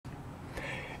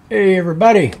Hey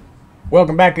everybody,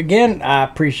 welcome back again. I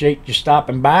appreciate you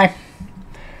stopping by.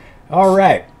 All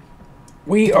right,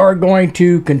 we are going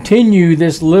to continue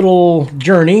this little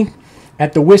journey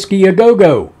at the Whiskey A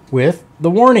Go-Go with The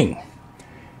Warning.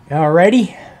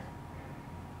 Alrighty.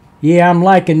 Yeah, I'm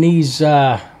liking these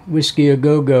Whiskey A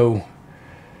Go-Go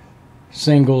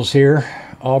singles here,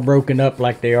 all broken up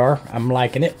like they are. I'm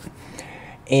liking it.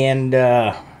 And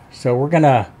so we're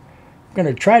gonna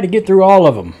try to get through all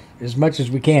of them as much as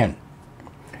we can.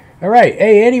 All right.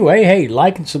 Hey, anyway, hey,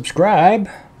 like and subscribe.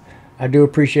 I do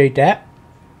appreciate that.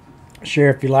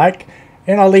 Share if you like.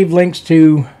 And I'll leave links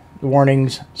to The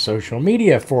Warning's social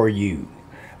media for you.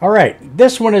 All right.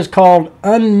 This one is called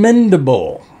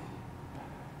Unmendable.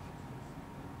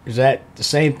 Is that the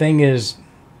same thing as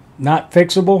not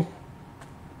fixable?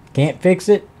 Can't fix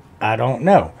it? I don't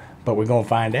know. But we're going to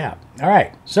find out. All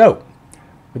right. So,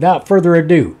 without further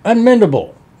ado,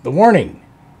 Unmendable, The Warning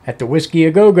at the Whiskey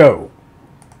A Go-Go.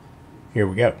 Here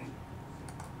we go.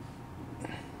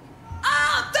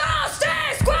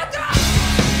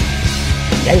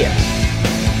 Yeah.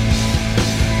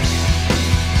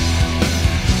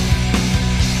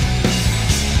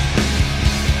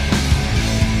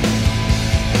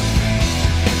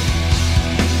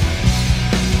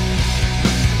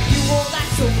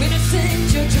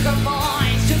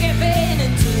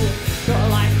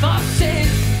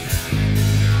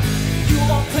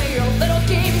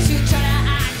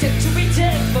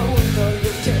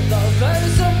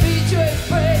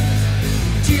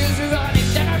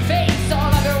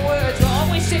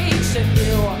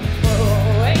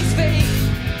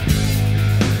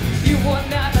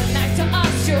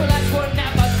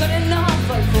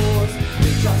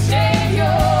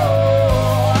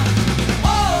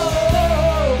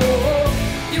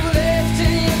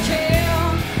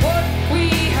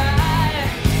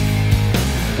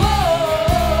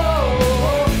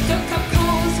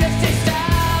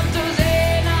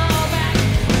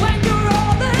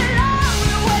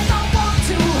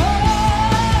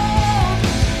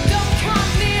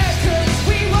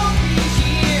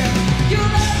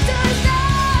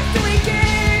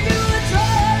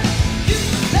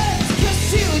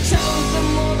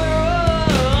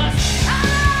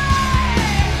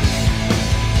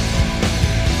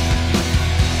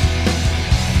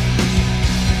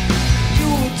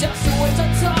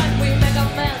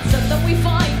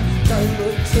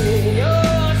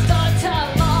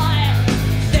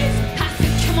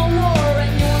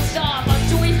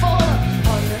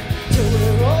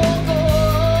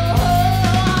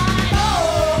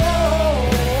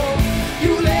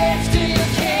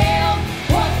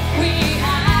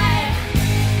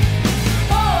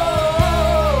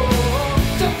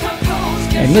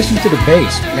 And listen to the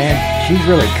bass, man. She's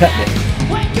really cutting it.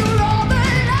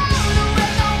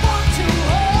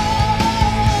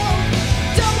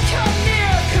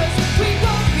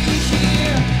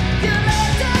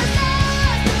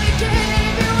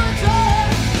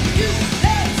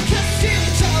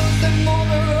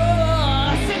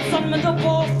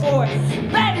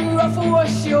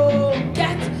 You'll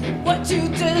get what you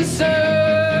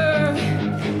deserve.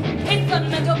 It's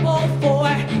unmendable for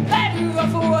better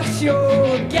or worse.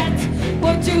 You'll get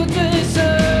what you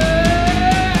deserve.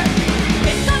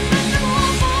 It's unmendable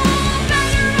for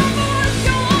better or worse.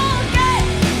 You'll get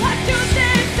what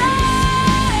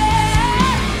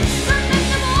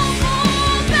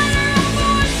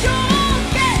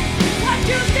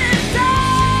you deserve.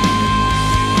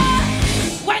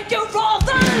 When you're all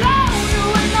alone, you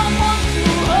will not want to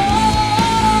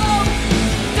hold.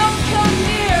 Don't come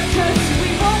near, 'cause we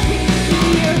won't be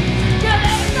here. You let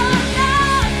us know.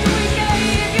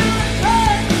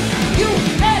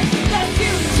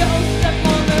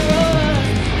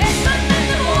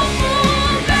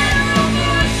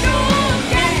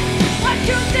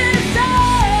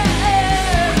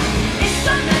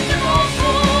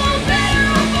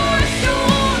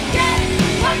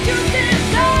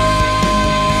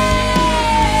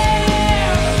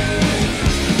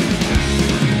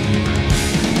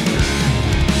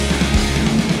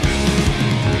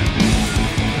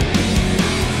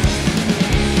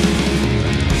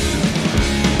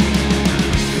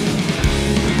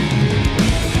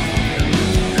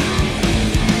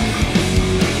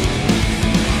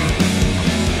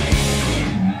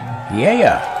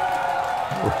 Yeah.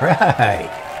 Right.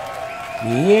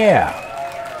 Yeah.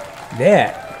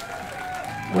 That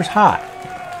was hot.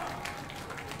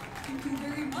 Thank you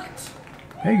very much.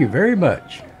 Thank you very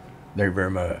much. Thank you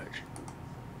very much.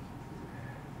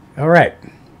 All right.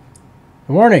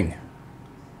 The Warning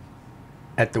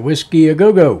at the Whiskey A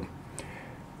Go-Go.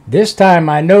 This time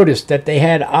I noticed that they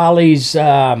had Ollie's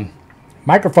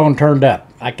Microphone turned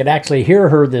up. I could actually hear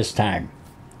her this time.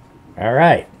 All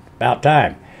right, about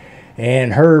time.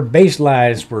 And her bass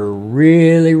lines were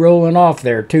really rolling off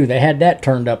there too. They had that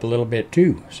turned up a little bit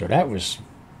too. So that was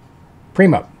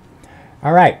primo.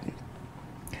 All right.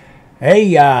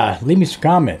 Hey, leave me some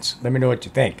comments. Let me know what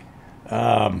you think.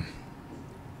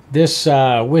 This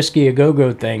Whiskey A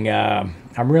Go-Go thing,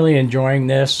 I'm really enjoying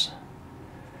this.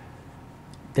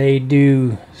 They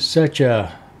do such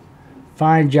a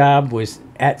fine job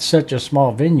at such a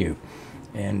small venue.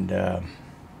 And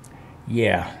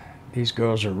yeah, these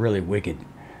girls are really wicked.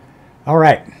 All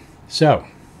right. So,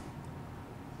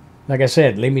 like I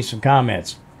said, leave me some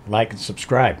comments. Like and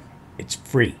subscribe. It's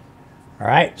free. All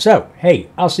right. So, hey,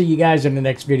 I'll see you guys in the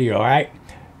next video. All right.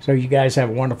 So you guys have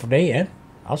a wonderful day, and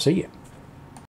I'll see you.